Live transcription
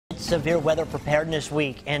Severe Weather Preparedness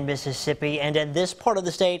Week in Mississippi, and in this part of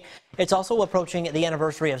the state, it's also approaching the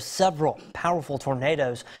anniversary of several powerful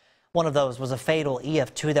tornadoes. One of those was a fatal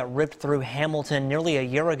EF2 that ripped through Hamilton nearly a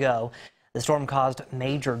year ago. The storm caused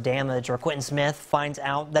major damage. Our Quentin Smith finds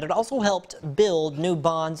out that it also helped build new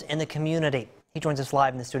bonds in the community. He joins us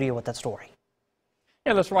live in the studio with that story.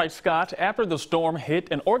 Yeah, that's right, Scott. After the storm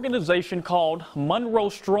hit, an organization called Monroe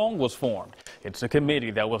Strong was formed. It's a committee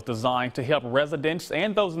that was designed to help residents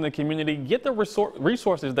and those in the community get the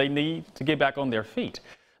resources they need to get back on their feet.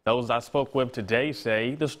 Those I spoke with today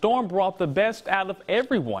say the storm brought the best out of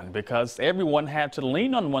everyone because everyone had to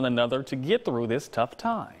lean on one another to get through this tough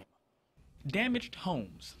time. Damaged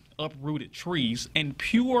homes, uprooted trees, and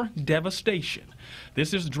pure devastation.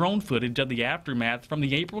 This is drone footage of the aftermath from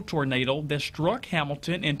the April tornado that struck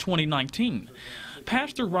Hamilton in 2019.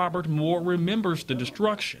 Pastor Robert Moore remembers the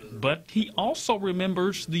destruction, but he also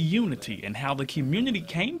remembers the unity and how the community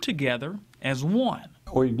came together as one.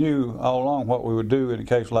 We knew all along what we would do in a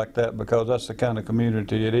case like that because that's the kind of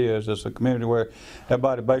community it is. It's a community where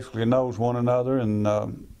everybody basically knows one another and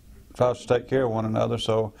tries to take care of one another.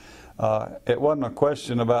 So it wasn't a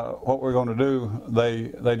question about what we're going to do.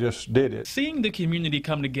 They just did it. Seeing the community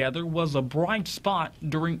come together was a bright spot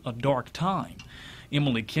during a dark time.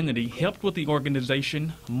 Emily Kennedy helped with the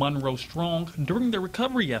organization Monroe Strong during the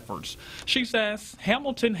recovery efforts. She says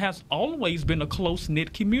Hamilton has always been a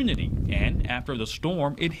close-knit community, and after the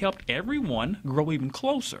storm, it helped everyone grow even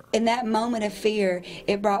closer. In that moment of fear,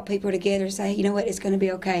 it brought people together to say, you know what, it's going to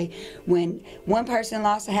be okay. When one person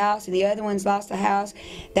lost a house and the other one's lost a house,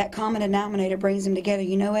 that common denominator brings them together.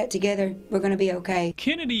 You know what, together we're going to be okay.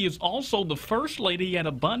 Kennedy is also the first lady at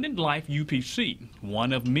Abundant Life UPC,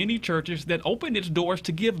 one of many churches that opened its doors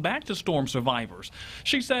to give back to storm survivors.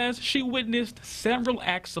 She says she witnessed several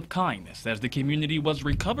acts of kindness as the community was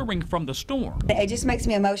recovering from the storm. It just makes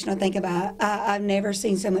me emotional to think about. I've never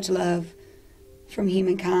seen so much love from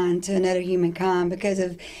humankind to another humankind because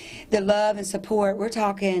of the love and support. We're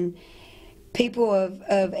talking people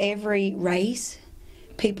of every race,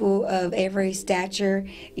 people of every stature.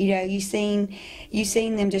 You know, you've seen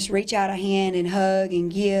them just reach out a hand and hug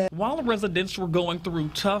and give. While the residents were going through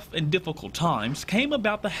tough and difficult times, came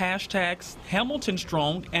about the hashtags Hamilton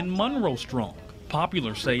Strong and Monroe Strong,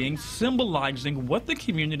 popular sayings symbolizing what the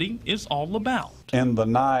community is all about. In the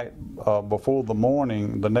night before the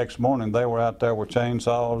next morning, they were out there with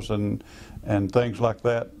chainsaws and things like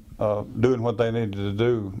that, doing what they needed to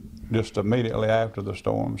do just immediately after the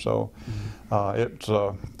storm. So it's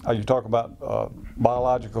you talk about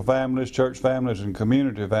biological families, church families, and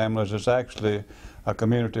community families. It's actually a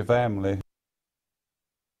community family.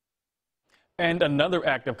 And another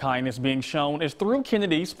act of kindness being shown is through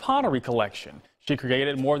Kennedy's pottery collection. She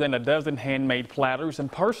created more than a dozen handmade platters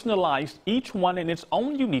and personalized each one in its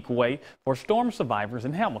own unique way for storm survivors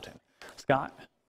in Hamilton. Scott?